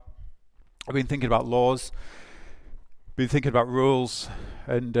I've been thinking about laws, been thinking about rules,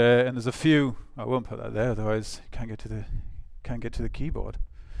 and there's a few. I won't put that there, otherwise can't get to the keyboard.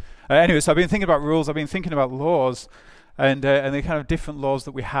 Anyway, so I've been thinking about rules. I've been thinking about laws, and the kind of different laws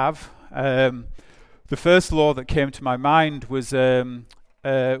that we have. The first law that came to my mind was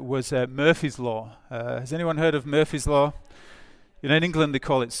Murphy's Law. Has anyone heard of Murphy's Law? In England they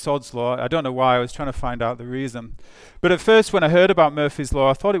call it Sod's Law. I don't know why. I was trying to find out the reason. But at first, when I heard about Murphy's Law,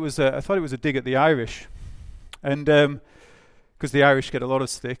 I thought it was a dig at the Irish, and because the Irish get a lot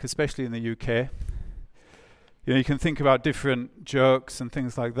of stick, especially in the UK. You can think about different jokes and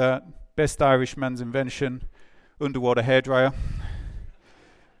things like that. Best Irishman's invention: underwater hairdryer,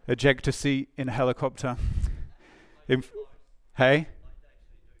 ejector seat in a helicopter. Hey,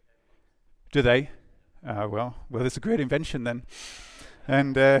 do they? Well, it's a great invention then.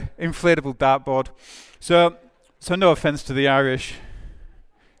 And inflatable dartboard. So no offense to the Irish,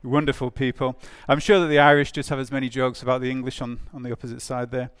 wonderful people. I'm sure that the Irish just have as many jokes about the English on the opposite side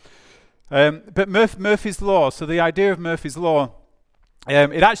there. But Murphy's Law. So the idea of Murphy's Law,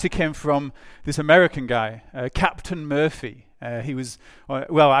 it actually came from this American guy, Captain Murphy. He was,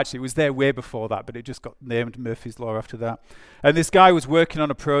 actually it was there way before that, but it just got named Murphy's Law after that. And this guy was working on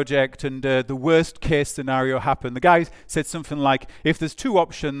a project, and the worst case scenario happened. The guy said something like, if there's two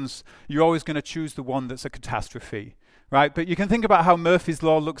options, you're always going to choose the one that's a catastrophe, right? But you can think about how Murphy's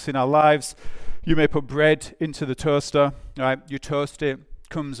Law looks in our lives. You may put bread into the toaster, right? You toast it,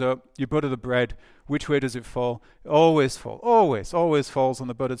 comes up, you butter the bread. Which way does it fall? Always falls on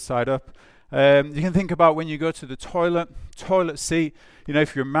the buttered side up. You can think about when you go to the toilet seat.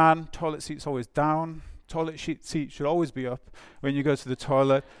 If you're a man, toilet seat's always down. Toilet seat should always be up when you go to the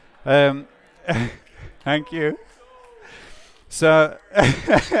toilet. Thank you. So,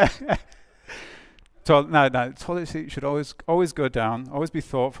 toilet seat should always go down. Always be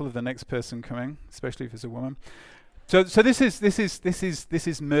thoughtful of the next person coming, especially if it's a woman. So this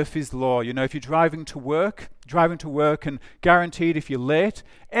is Murphy's Law. If you're driving to work, and guaranteed if you're late,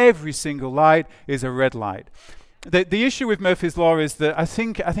 every single light is a red light. The issue with Murphy's Law is that I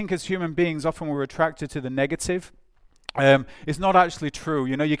think as human beings, often we're attracted to the negative. It's not actually true.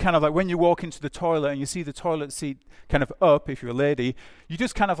 You kind of like when you walk into the toilet and you see the toilet seat kind of up, if you're a lady, you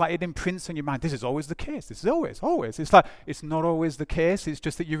just kind of like it imprints on your mind. This is always the case. This is always. It's like it's not always the case. It's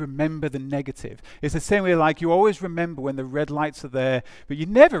just that you remember the negative. It's the same way like you always remember when the red lights are there, but you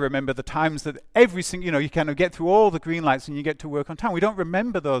never remember the times that every single, you kind of get through all the green lights and you get to work on time. We don't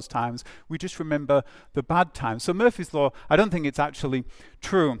remember those times. We just remember the bad times. So Murphy's Law, I don't think it's actually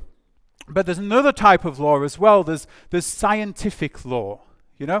true. But there's another type of law as well. There's scientific law,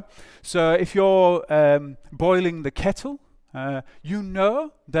 So if you're boiling the kettle, that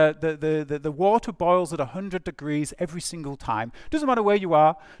the water boils at 100 degrees every single time. Doesn't matter where you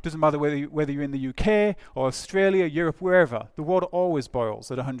are. Doesn't matter whether you're in the UK or Australia, Europe, wherever. The water always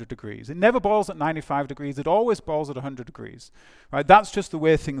boils at 100 degrees. It never boils at 95 degrees. It always boils at 100 degrees. Right? That's just the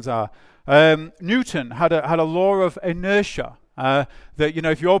way things are. Newton had a law of inertia. That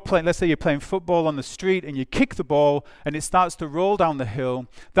if you're playing, let's say you're playing football on the street and you kick the ball and it starts to roll down the hill,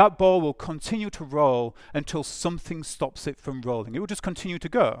 that ball will continue to roll until something stops it from rolling. It will just continue to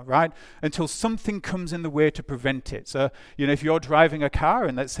go, right? Until something comes in the way to prevent it. So, if you're driving a car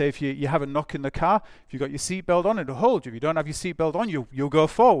and let's say if you have a knock in the car, if you've got your seatbelt on, it'll hold you. If you don't have your seatbelt on, you'll go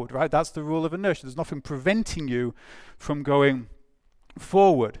forward, right? That's the rule of inertia. There's nothing preventing you from going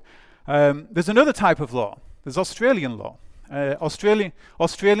forward. There's another type of law. There's Australian law. Australian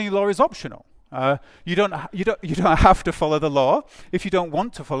law is optional. You don't have to follow the law if you don't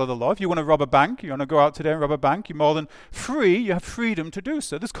want to follow the law. If you want to rob a bank, you want to go out today and rob a bank, you're more than free. You have freedom to do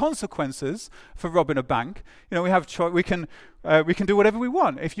so. There's consequences for robbing a bank. We have we can do whatever we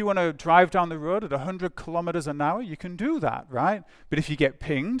want. If you want to drive down the road at 100 kilometers an hour, you can do that, right? But if you get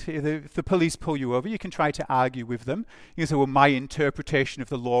pinged, if the police pull you over, you can try to argue with them. You can say, well, my interpretation of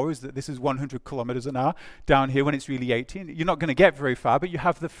the law is that this is 100 kilometers an hour down here when it's really 80. You're not going to get very far, but you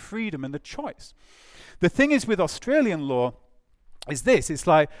have the freedom and the choice. The thing is with Australian law is this. It's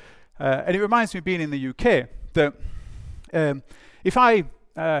like, and it reminds me of being in the UK, that if I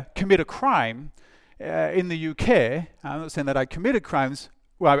commit a crime in the UK, I'm not saying that I committed crimes.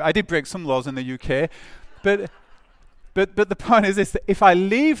 Well, I did break some laws in the UK, but the point is this: that if I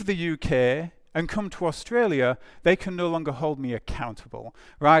leave the UK and come to Australia, they can no longer hold me accountable,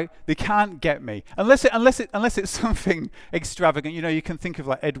 right? They can't get me unless it's something extravagant. You can think of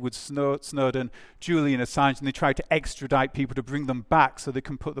like Edward Snowden, Julian Assange, and they try to extradite people to bring them back so they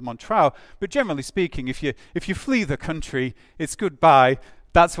can put them on trial. But generally speaking, if you flee the country, it's goodbye.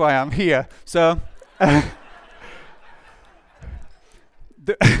 That's why I'm here. So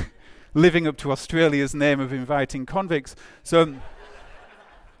living up to Australia's name of inviting convicts. But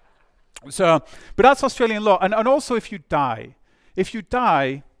that's Australian law. And also if you die,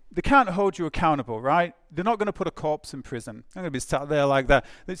 they can't hold you accountable, right? They're not going to put a corpse in prison. They're going to be sat there like that.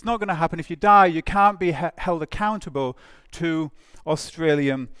 It's not going to happen. If you die, you can't be held accountable to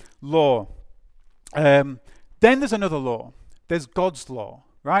Australian law. Then there's another law. There's God's law,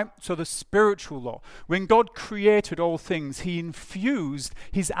 right? So the spiritual law. When God created all things, he infused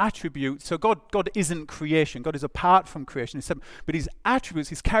his attributes. So God isn't creation. God is apart from creation. But his attributes,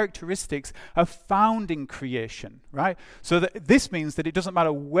 his characteristics are found in creation, right? So this means that it doesn't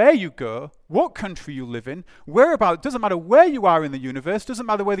matter where you go, what country you live in, whereabouts, doesn't matter where you are in the universe, doesn't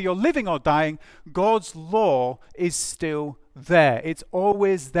matter whether you're living or dying, God's law is still there. It's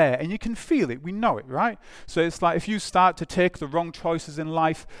always there, and you can feel it. We know it, right? So it's like if you start to take the wrong choices in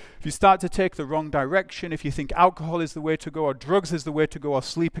life, if you start to take the wrong direction, if you think alcohol is the way to go, or drugs is the way to go, or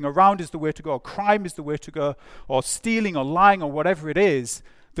sleeping around is the way to go, or crime is the way to go, or stealing or lying or whatever it is,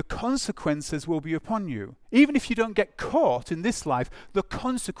 the consequences will be upon you. Even if you don't get caught in this life, the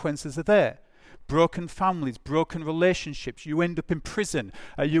consequences are there. Broken families, broken relationships, you end up in prison,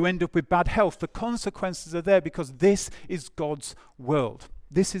 you end up with bad health. The consequences are there because this is God's world.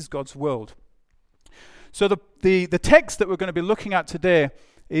 This is God's world. So the text that we're going to be looking at today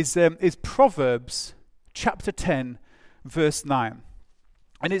is Proverbs chapter 10, verse 9.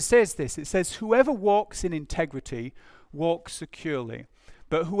 And it says this, it says, "Whoever walks in integrity walks securely,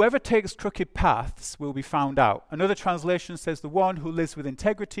 but whoever takes crooked paths will be found out." Another translation says, "The one who lives with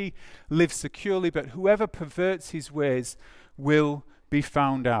integrity lives securely, but whoever perverts his ways will be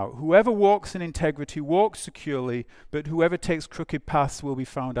found out." Whoever walks in integrity walks securely, but whoever takes crooked paths will be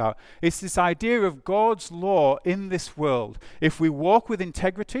found out. It's this idea of God's law in this world. If we walk with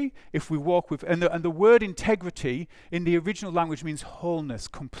integrity, and the word integrity in the original language means wholeness,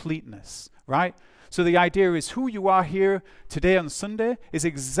 completeness, right? So the idea is who you are here today on Sunday is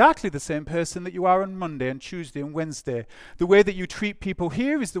exactly the same person that you are on Monday and Tuesday and Wednesday. The way that you treat people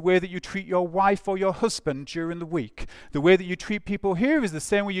here is the way that you treat your wife or your husband during the week. The way that you treat people here is the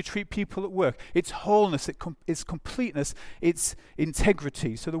same way you treat people at work. It's wholeness, it's completeness, it's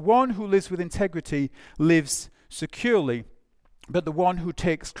integrity. So the one who lives with integrity lives securely, but the one who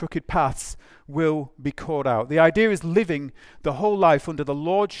takes crooked paths will be caught out. The idea is living the whole life under the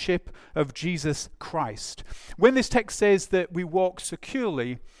lordship of Jesus Christ. When this text says that we walk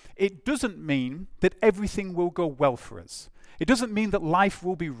securely, it doesn't mean that everything will go well for us. It doesn't mean that life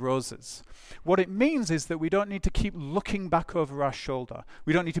will be roses. What it means is that we don't need to keep looking back over our shoulder.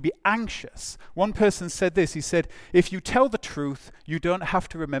 We don't need to be anxious. One person said this, he said, "If you tell the truth, you don't have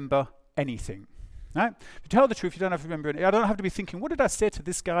to remember anything." Right? If you tell the truth, you don't have to remember it. I don't have to be thinking, what did I say to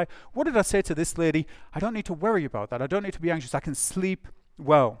this guy? What did I say to this lady? I don't need to worry about that. I don't need to be anxious. I can sleep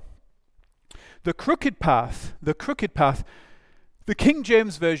well. The crooked path, the King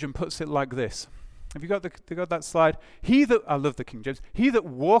James Version puts it like this. Have you got that slide? I love the King James. "He that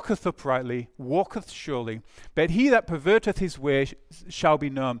walketh uprightly walketh surely, but he that perverteth his way shall be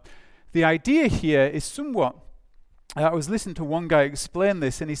known." The idea here is somewhat, I was listening to one guy explain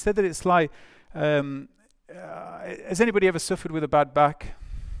this, and he said that it's like, has anybody ever suffered with a bad back?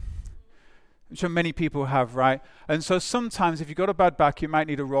 I'm sure many people have, right? And so sometimes if you've got a bad back, you might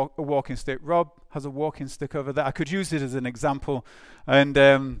need a walking stick. Rob has a walking stick over there. I could use it as an example, and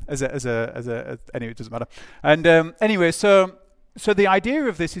anyway, it doesn't matter. And anyway, so the idea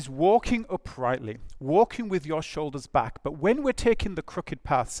of this is walking uprightly, walking with your shoulders back. But when we're taking the crooked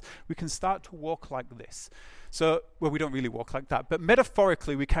paths, we can start to walk like this. So, well, we don't really walk like that, but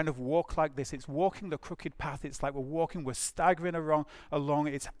metaphorically, we kind of walk like this. It's walking the crooked path. It's like we're staggering along.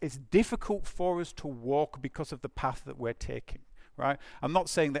 It's difficult for us to walk because of the path that we're taking, right? I'm not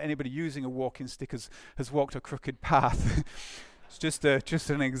saying that anybody using a walking stick has walked a crooked path. It's just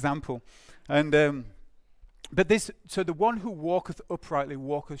an example. And so the one who walketh uprightly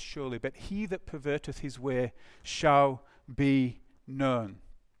walketh surely, but he that perverteth his way shall be known.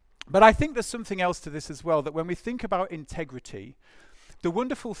 But I think there's something else to this as well, that when we think about integrity, the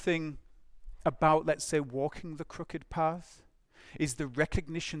wonderful thing about, let's say, walking the crooked path is the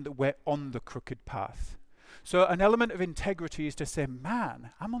recognition that we're on the crooked path. So an element of integrity is to say,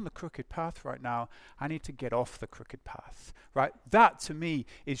 man, I'm on the crooked path right now. I need to get off the crooked path, right? That, to me,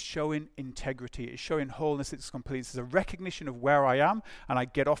 is showing integrity. It's showing wholeness. It's complete. It's a recognition of where I am, and I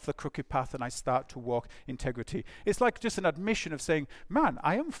get off the crooked path, and I start to walk integrity. It's like just an admission of saying, man,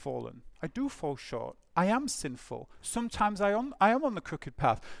 I am fallen. I do fall short. I am sinful. Sometimes I am on the crooked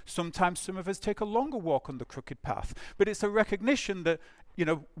path. Sometimes some of us take a longer walk on the crooked path. But it's a recognition that,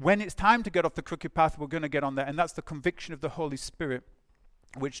 when it's time to get off the crooked path, we're going to get on there. And that's the conviction of the Holy Spirit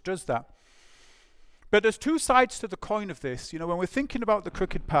which does that. But there's two sides to the coin of this. When we're thinking about the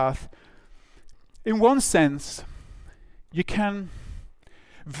crooked path, in one sense, you can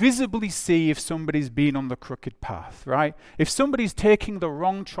visibly see if somebody's been on the crooked path, right? If somebody's taking the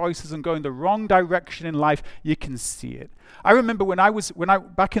wrong choices and going the wrong direction in life, you can see it. I remember when I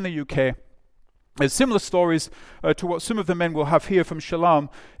back in the UK, similar stories to what some of the men will have here from Shalom,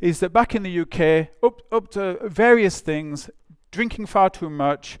 is that back in the UK, up to various things, drinking far too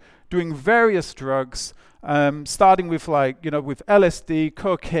much, doing various drugs, starting with with LSD,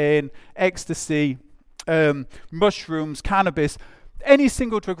 cocaine, ecstasy, mushrooms, cannabis, any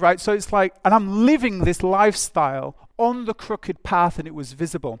single drug, right? So it's and I'm living this lifestyle on the crooked path, and it was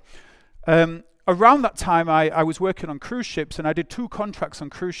visible. Around that time, I was working on cruise ships, and I did 2 contracts on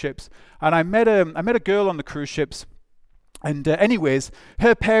cruise ships, and I met a girl on the cruise ships, and anyways,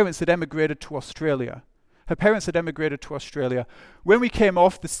 her parents had emigrated to Australia. When we came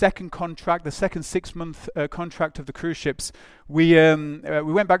off the second contract, the second 6-month contract of the cruise ships, we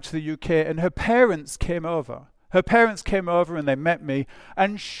went back to the UK, and her parents came over. And they met me,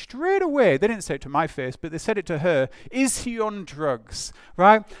 and straight away, they didn't say it to my face, but they said it to her, "Is he on drugs?"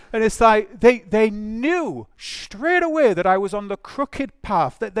 Right? And it's they knew straight away that I was on the crooked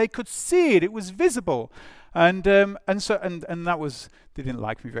path, that they could see it, it was visible. And that was, they didn't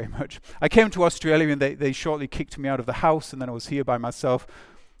like me very much. I came to Australia, and they shortly kicked me out of the house, and then I was here by myself.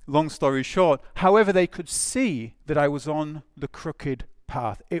 Long story short, however, they could see that I was on the crooked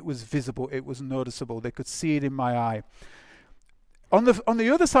path. It was visible, it was noticeable. They could see it in my eye. On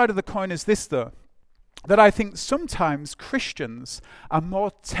the other side of the coin is this, though, that I think sometimes Christians are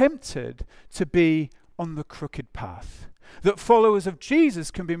more tempted to be on the crooked path. That followers of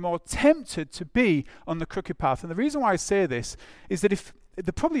Jesus can be more tempted to be on the crooked path. And the reason why I say this is that there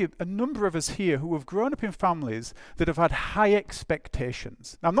are probably a number of us here who have grown up in families that have had high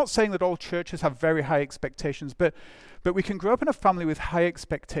expectations. Now, I'm not saying that all churches have very high expectations, but we can grow up in a family with high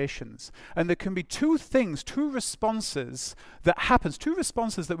expectations. And there can be two responses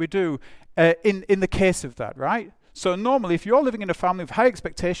that we do in the case of that, right? So normally, if you're living in a family with high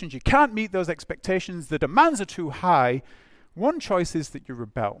expectations, you can't meet those expectations, the demands are too high, one choice is that you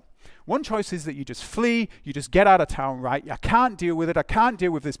rebel. One choice is that you just flee, you just get out of town, right? I can't deal with it, I can't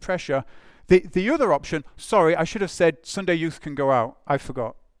deal with this pressure. The other option, sorry, I should have said Sunday youth can go out. I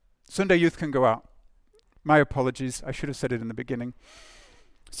forgot. Sunday youth can go out. My apologies, I should have said it in the beginning.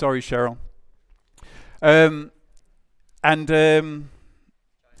 Sorry, Cheryl.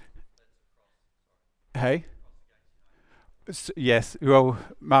 Hey? Yes, well,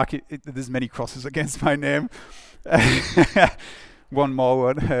 Mark, there's many crosses against my name. One more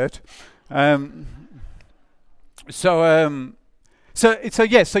won't hurt. So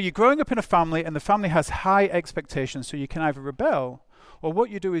you're growing up in a family, and the family has high expectations, so you can either rebel, or what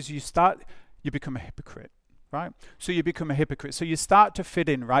you do is you become a hypocrite. Right? So you become a hypocrite. So you start to fit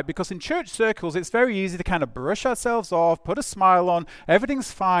in, right? Because in church circles, it's very easy to kind of brush ourselves off, put a smile on,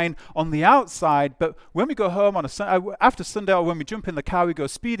 everything's fine on the outside, but when we go home on after Sunday, or when we jump in the car, we go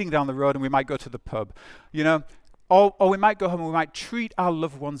speeding down the road, and we might go to the pub, or we might go home and we might treat our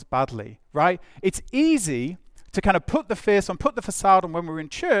loved ones badly, right? It's easy to kind of put the face on, put the facade on when we're in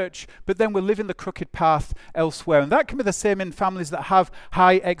church, but then we're living the crooked path elsewhere. And that can be the same in families that have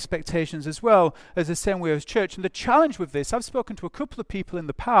high expectations as well, as the same way as church. And the challenge with this, I've spoken to a couple of people in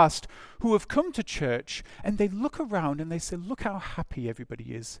the past who have come to church, and they look around and they say, look how happy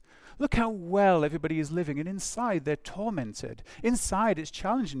everybody is. Look how well everybody is living. And inside, they're tormented. Inside, it's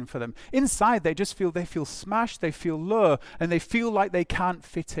challenging for them. Inside, they feel smashed, they feel low, and they feel like they can't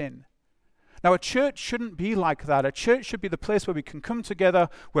fit in. Now, a church shouldn't be like that. A church should be the place where we can come together,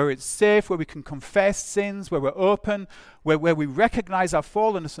 where it's safe, where we can confess sins, where we're open, where we recognize our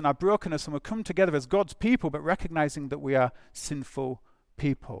fallenness and our brokenness, and we come together as God's people, but recognizing that we are sinful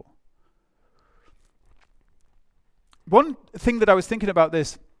people. One thing that I was thinking about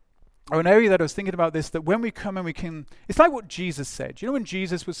this, or an area that I was thinking about this, that when we come and we can, it's like what Jesus said. You know when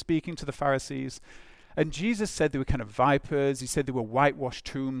Jesus was speaking to the Pharisees, and Jesus said they were kind of vipers. He said they were whitewashed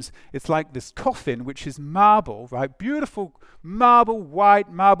tombs. It's like this coffin, which is marble, right? Beautiful marble,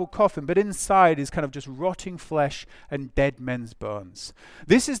 white marble coffin, but inside is kind of just rotting flesh and dead men's bones.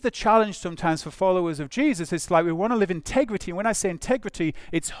 This is the challenge sometimes for followers of Jesus. It's like we want to live integrity. And when I say integrity,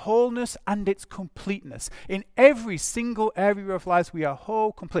 it's wholeness and it's completeness. In every single area of life, we are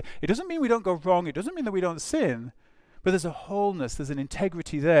whole, complete. It doesn't mean we don't go wrong. It doesn't mean that we don't sin. But there's a wholeness, there's an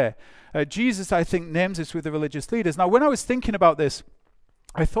integrity there. Jesus, I think, names this with the religious leaders. Now, when I was thinking about this,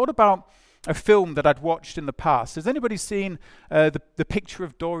 I thought about a film that I'd watched in the past. Has anybody seen the Picture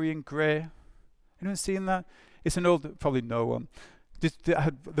of Dorian Gray? Anyone seen that? It's an old, probably no one.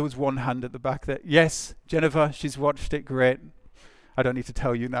 There was one hand at the back there. Yes, Jennifer, she's watched it. Great. I don't need to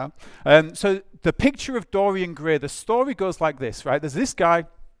tell you now. So the picture of Dorian Gray, the story goes like this, right? There's this guy.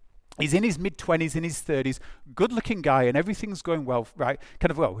 He's in his mid-20s, in his 30s, good-looking guy, and everything's going well, right?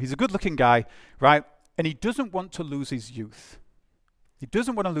 He's a good-looking guy, right? And he doesn't want to lose his youth. He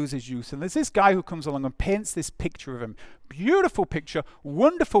doesn't want to lose his youth. And there's this guy who comes along and paints this picture of him. Beautiful picture,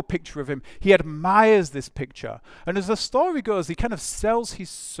 wonderful picture of him. He admires this picture. And as the story goes, he kind of sells his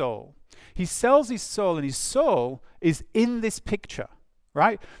soul. He sells his soul, and his soul is in this picture.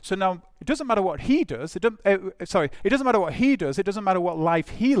 Right? So now, it doesn't matter what he does. It doesn't matter what he does. It doesn't matter what life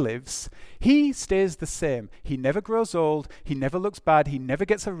he lives. He stays the same. He never grows old. He never looks bad. He never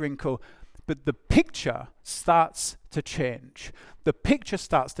gets a wrinkle. But the picture starts to change. The picture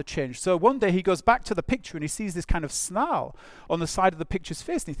starts to change. So one day he goes back to the picture and he sees this kind of snarl on the side of the picture's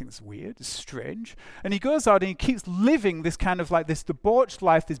face, and he thinks it's weird, it's strange. And he goes out and he keeps living this kind of like this debauched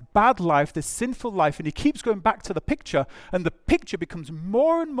life, this bad life, this sinful life, and he keeps going back to the picture, and the picture becomes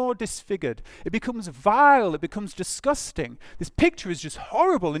more and more disfigured. It becomes vile, it becomes disgusting. This picture is just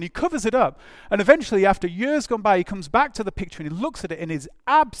horrible, and he covers it up. And eventually, after years gone by, he comes back to the picture and he looks at it, and it's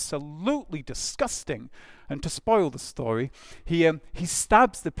absolutely disgusting. And to spoil the story, he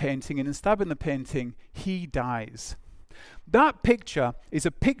stabs the painting, and in stabbing the painting, he dies. That picture is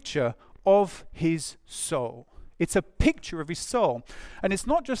a picture of his soul. It's a picture of his soul. And it's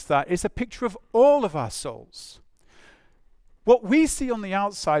not just that, it's a picture of all of our souls. What we see on the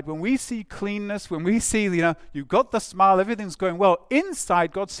outside, when we see cleanness, when we see, you've got the smile, everything's going well,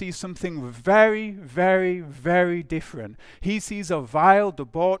 inside God sees something very, very, very different. He sees a vile,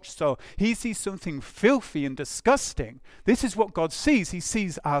 debauched soul. He sees something filthy and disgusting. This is what God sees. He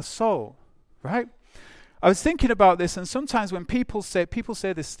sees our soul, right? I was thinking about this, and sometimes when people say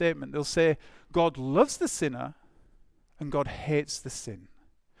this statement, they'll say, God loves the sinner and God hates the sin.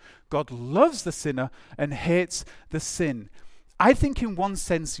 God loves the sinner and hates the sin. I think in one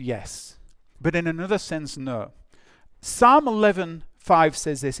sense, yes, but in another sense, no. Psalm 11:5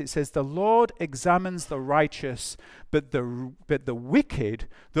 says this. It says, the Lord examines the righteous, but the wicked,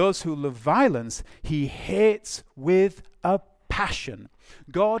 those who love violence, he hates with a passion.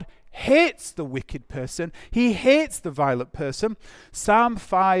 God hates the wicked person. He hates the violent person.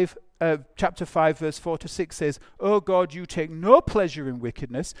 Chapter 5, verse 4-6 says, O God, you take no pleasure in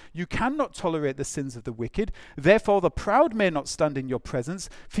wickedness. You cannot tolerate the sins of the wicked. Therefore, the proud may not stand in your presence.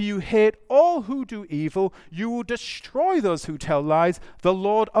 For you hate all who do evil. You will destroy those who tell lies. The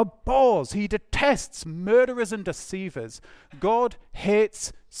Lord abhors, he detests murderers and deceivers. God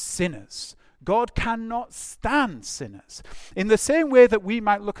hates sinners. God cannot stand sinners. In the same way that we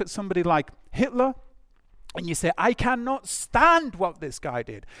might look at somebody like Hitler, and you say, I cannot stand what this guy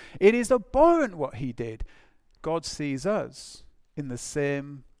did. It is abhorrent what he did. God sees us in the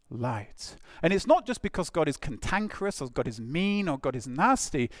same light. And it's not just because God is cantankerous or God is mean or God is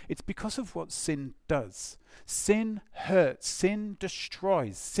nasty. It's because of what sin does. Sin hurts. Sin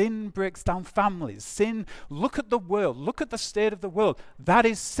destroys. Sin breaks down families. Look at the world. Look at the state of the world. That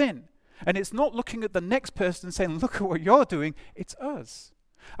is sin. And it's not looking at the next person and saying, look at what you're doing. It's us.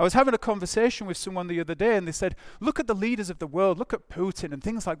 I was having a conversation with someone the other day, and they said, look at the leaders of the world, look at Putin and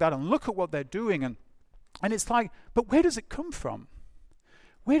things like that, and look at what they're doing. And it's like, but where does it come from?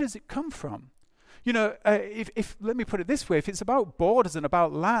 Where does it come from? If let me put it this way, if it's about borders and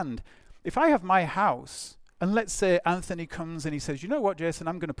about land, if I have my house, and let's say Anthony comes and he says, you know what, Jason,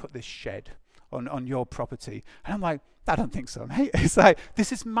 I'm going to put this shed on your property. And I'm like, I don't think so, mate. It's like,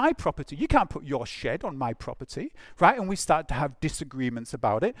 this is my property. You can't put your shed on my property, right? And we start to have disagreements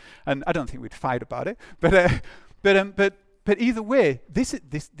about it. And I don't think we'd fight about it. But either way, this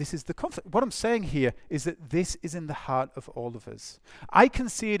is the conflict. What I'm saying here is that this is in the heart of all of us. I can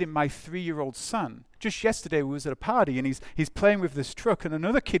see it in my 3-year-old son. Just yesterday, we was at a party, and he's playing with this truck, and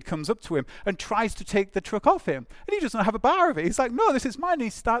another kid comes up to him and tries to take the truck off him. And he doesn't have a bar of it. He's like, no, this is mine. And he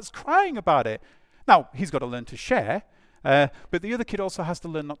starts crying about it. Now, he's got to learn to share, but the other kid also has to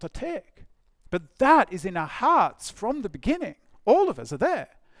learn not to take. But that is in our hearts from the beginning. All of us are there.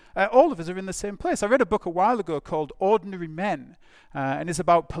 All of us are in the same place. I read a book a while ago called Ordinary Men, and it's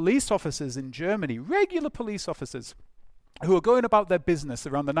about police officers in Germany, regular police officers who are going about their business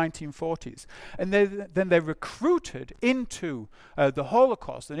around the 1940s. And then they're recruited into the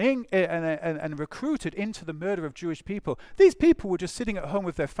Holocaust and recruited into the murder of Jewish people. These people were just sitting at home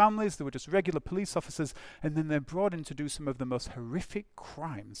with their families. They were just regular police officers. And then they're brought in to do some of the most horrific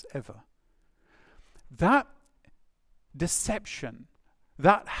crimes ever. That deception,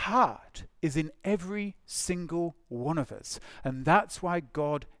 That heart is in every single one of us. And that's why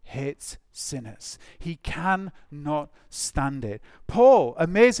God hates sinners. He cannot stand it. Paul,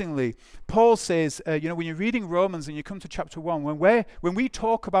 amazingly, Paul says, when you're reading Romans and you come to chapter 1, when we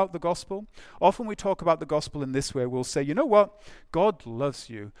talk about the gospel, often we talk about the gospel in this way. We'll say, you know what? God loves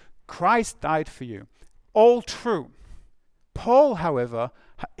you. Christ died for you. All true. Paul, however,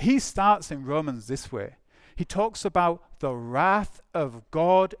 he starts in Romans this way. He talks about the wrath of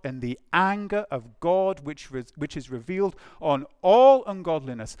God and the anger of God which is revealed on all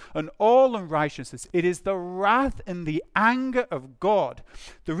ungodliness and all unrighteousness. It is the wrath and the anger of God.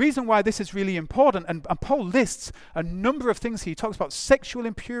 The reason why this is really important, and Paul lists a number of things. He talks about sexual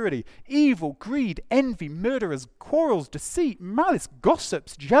impurity, evil, greed, envy, murderers, quarrels, deceit, malice,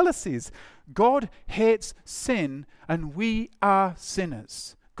 gossips, jealousies. God hates sin, and we are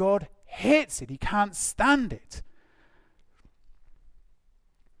sinners. God hates it. He can't stand it.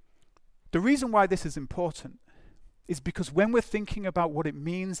 The reason why this is important is because when we're thinking about what it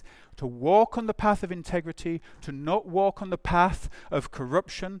means to walk on the path of integrity, to not walk on the path of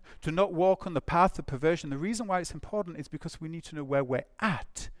corruption, to not walk on the path of perversion, the reason why it's important is because we need to know where we're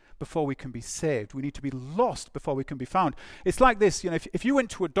at before we can be saved. We need to be lost before we can be found. It's like this, if you went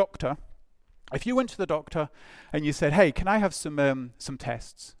to a doctor, if you went to the doctor and you said, hey, can I have some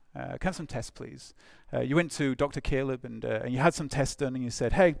tests? Can I have some tests, please? You went to Dr. Caleb and you had some tests done and you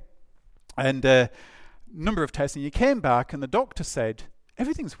said, hey, and number of tests, and you came back and the doctor said,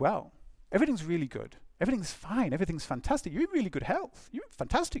 everything's well. Everything's really good. Everything's fine. Everything's fantastic. You're in really good health. You're in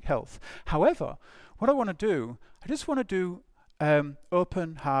fantastic health. However, what I want to do, I just want to do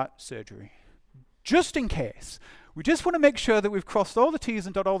open heart surgery. Just in case. We just want to make sure that we've crossed all the T's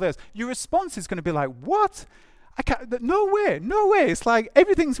and dot all the I's. Your response is going to be like, what? I can't, no way. It's like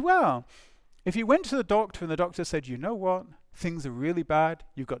everything's well. If you went to the doctor and the doctor said, you know what? Things are really bad.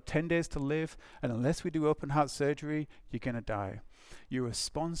 You've got 10 days to live. And unless we do open heart surgery, you're going to die. Your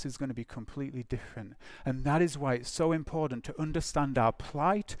response is going to be completely different. And that is why it's so important to understand our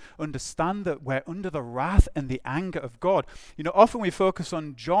plight, understand that we're under the wrath and the anger of God. Often we focus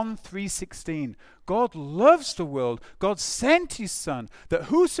on John 3:16. God loves the world. God sent his Son, that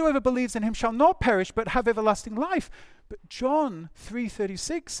whosoever believes in him shall not perish, but have everlasting life. But John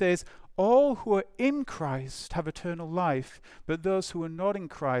 3:36 says, all who are in Christ have eternal life, but those who are not in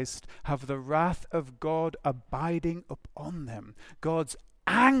Christ have the wrath of God abiding upon them, God's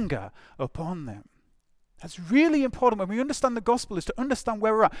anger upon them. That's really important when we understand the gospel, is to understand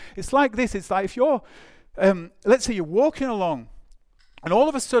where we're at. It's like this. It's like if you're, let's say you're walking along, and all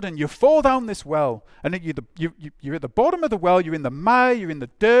of a sudden you fall down this well, and you're at the bottom of the well, you're in the mire, you're in the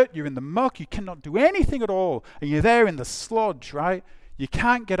dirt, you're in the muck, you cannot do anything at all, and you're there in the sludge, right? You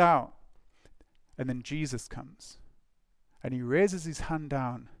can't get out. And then Jesus comes and he raises his hand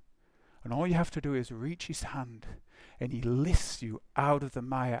down, and all you have to do is reach his hand and he lifts you out of the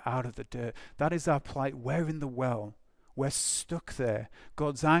mire, out of the dirt. That is our plight. We're in the well. We're stuck there.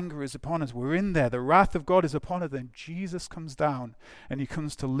 God's anger is upon us. We're in there. The wrath of God is upon us. Then Jesus comes down and he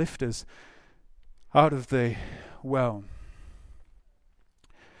comes to lift us out of the well.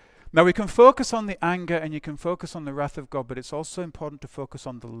 Now we can focus on the anger and you can focus on the wrath of God, but it's also important to focus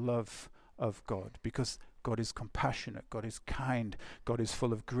on the love of God, because God is compassionate, God is kind, God is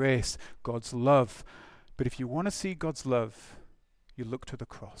full of grace, God's love. But if you want to see God's love, you look to the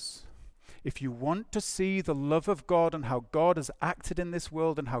cross. If you want to see the love of God and how God has acted in this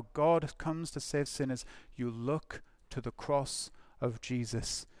world and how God comes to save sinners, you look to the cross of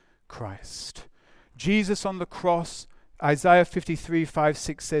Jesus Christ. Jesus on the cross, Isaiah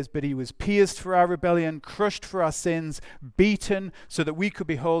 53:5-6 says, but he was pierced for our rebellion, crushed for our sins, beaten so that we could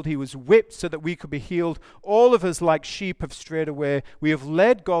be whole. He was whipped so that we could be healed. All of us like sheep have strayed away. We have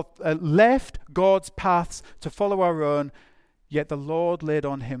left God's paths to follow our own. Yet the Lord laid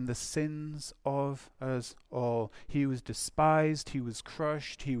on him the sins of us all. He was despised, he was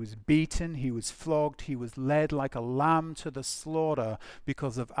crushed, he was beaten, he was flogged, he was led like a lamb to the slaughter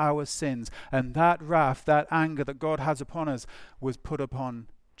because of our sins. And that wrath, that anger that God has upon us was put upon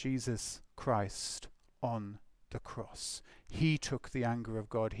Jesus Christ on the cross. He took the anger of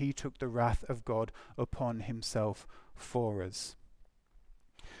God, he took the wrath of God upon himself for us.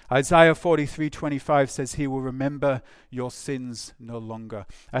 Isaiah 43:25 says he will remember your sins no longer.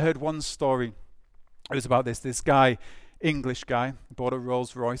 I heard one story. It was about this guy, English guy, bought a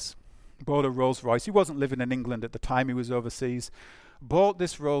Rolls Royce. He wasn't living in England at the time, he was overseas. Bought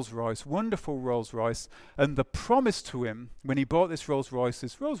this Rolls Royce, wonderful Rolls Royce, and the promise to him when he bought this Rolls Royce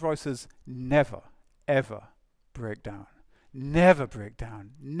is Rolls Royces never, ever break down. Never break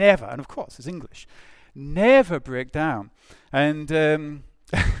down. Never. And of course, it's English. Never break down. And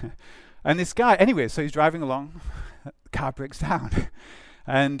And this guy, anyway, so he's driving along, the car breaks down.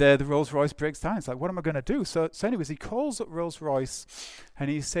 And the Rolls Royce breaks down. It's like, what am I going to do? So anyways, he calls up Rolls Royce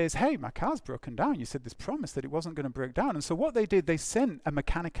and he says, hey, my car's broken down. You said this promise that it wasn't going to break down. And so what they did, they sent a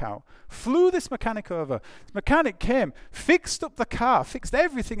mechanic out, flew this mechanic over. The mechanic came, fixed up the car, fixed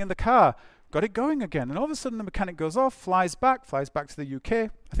everything in the car, got it going again. And all of a sudden the mechanic goes off, flies back to the UK.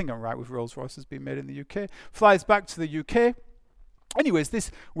 I think I'm right with Rolls Royces being made in the UK. Flies back to the UK. Anyways,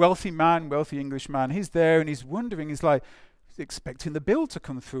 this wealthy English man, he's there and he's wondering, he's expecting the bill to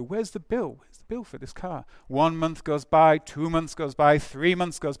come through. Where's the bill? Where's the bill for this car? 1 month goes by, 2 months goes by, 3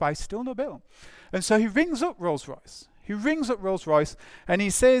 months goes by, still no bill. And so he rings up Rolls Royce. And he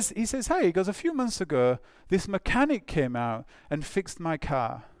says, hey, he goes, a few months ago, this mechanic came out and fixed my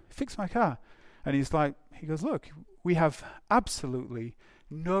car. And he goes, look, we have absolutely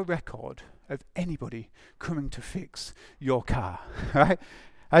no record of anybody coming to fix your car, right?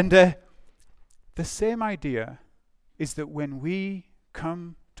 And the same idea is that when we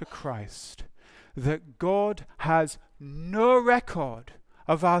come to Christ, that God has no record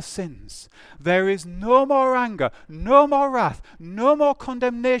of our sins. There is no more anger, no more wrath, no more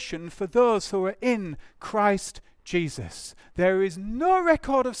condemnation for those who are in Christ Jesus. There is no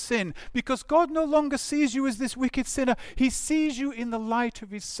record of sin because God no longer sees you as this wicked sinner. He sees you in the light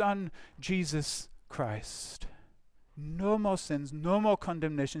of his Son, Jesus Christ. No more sins, no more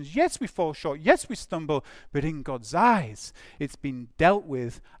condemnations. Yes, we fall short. Yes, we stumble. But in God's eyes, it's been dealt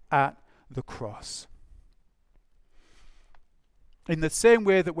with at the cross. In the same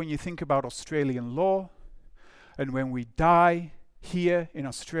way that when you think about Australian law, and when we die here in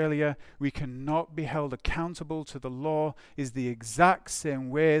Australia, we cannot be held accountable to the law, is the exact same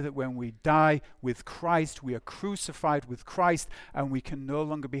way that when we die with Christ, we are crucified with Christ, and we can no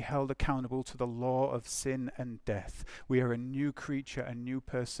longer be held accountable to the law of sin and death. We are a new creature, a new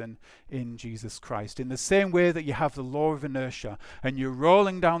person in Jesus Christ. In the same way that you have the law of inertia, and you're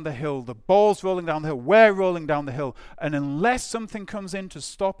rolling down the hill, the ball's rolling down the hill, we're rolling down the hill, and unless something comes in to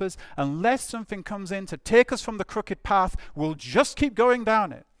stop us, unless something comes in to take us from the crooked path, we'll just keep going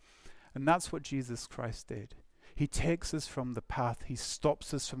down it. And that's what Jesus Christ did. He takes us from the path. He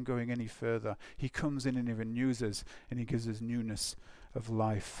stops us from going any further. He comes in and he renews us, and he gives us newness of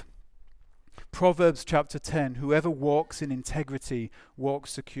life. Proverbs chapter 10, whoever walks in integrity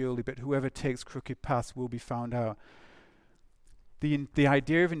walks securely, but whoever takes crooked paths will be found out. The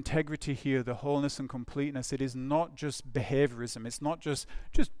idea of integrity here, the wholeness and completeness, it is not just behaviorism. It's not just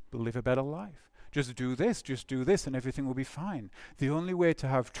live a better life. Just do this, and everything will be fine. The only way to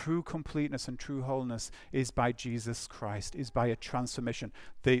have true completeness and true wholeness is by Jesus Christ, is by a transformation.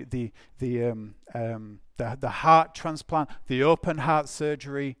 The heart transplant, the open heart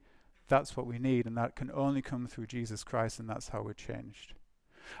surgery, that's what we need, and that can only come through Jesus Christ, and that's how we're changed.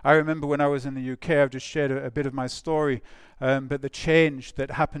 I remember when I was in the UK, I've just shared a bit of my story, but the change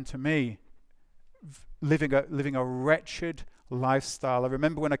that happened to me, living a wretched lifestyle. I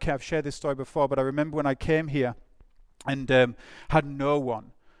remember when I've shared this story before, but I remember when I came here and had no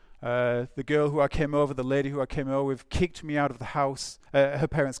one. The girl who I came over, the lady who I came over with, kicked me out of the house. Her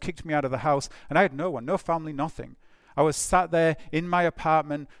parents kicked me out of the house, and I had no one, no family, nothing. I was sat there in my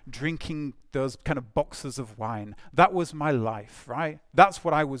apartment drinking those kind of boxes of wine. That was my life, right? That's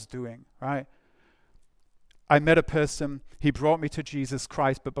what I was doing, right? I met a person, he brought me to Jesus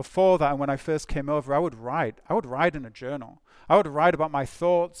Christ, but before that, and when I first came over, I would write in a journal. I would write about my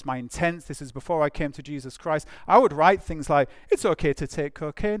thoughts, my intents. This is before I came to Jesus Christ. I would write things like, it's okay to take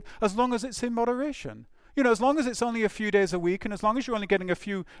cocaine as long as it's in moderation. You know, as long as it's only a few days a week, and as long as you're getting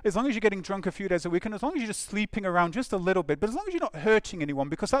drunk a few days a week, and as long as you're just sleeping around just a little bit, but as long as you're not hurting anyone,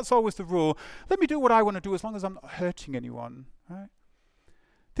 because that's always the rule. Let me do what I want to do as long as I'm not hurting anyone, right?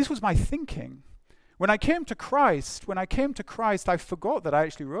 This was my thinking. When I came to Christ, I forgot that I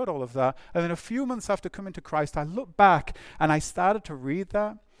actually wrote all of that. And then a few months after coming to Christ, I looked back and I started to read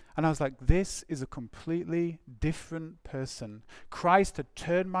that. And I was like, this is a completely different person. Christ had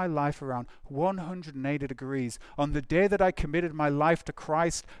turned my life around 180 degrees. On the day that I committed my life to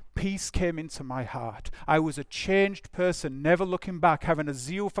Christ, peace came into my heart. I was a changed person, never looking back, having a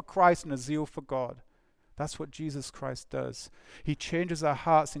zeal for Christ and a zeal for God. That's what Jesus Christ does. He changes our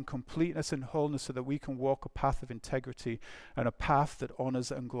hearts in completeness and wholeness so that we can walk a path of integrity and a path that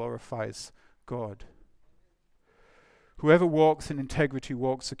honors and glorifies God. Whoever walks in integrity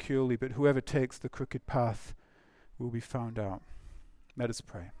walks securely, but whoever takes the crooked path will be found out. Let us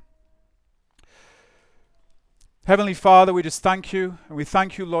pray. Heavenly Father, we just thank you, and we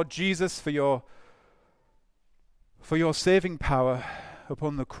thank you, Lord Jesus, for your saving power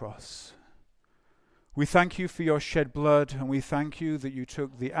upon the cross. We thank you for your shed blood, and we thank you that you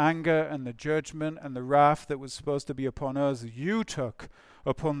took the anger and the judgment and the wrath that was supposed to be upon us, you took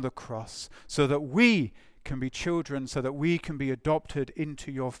upon the cross, so that we can be children, so that we can be adopted into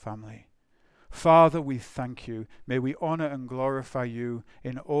your family. Father, we thank you. May we honor and glorify you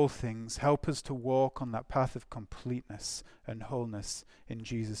in all things. Help us to walk on that path of completeness and wholeness. In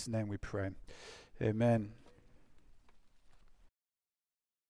Jesus' name we pray. Amen.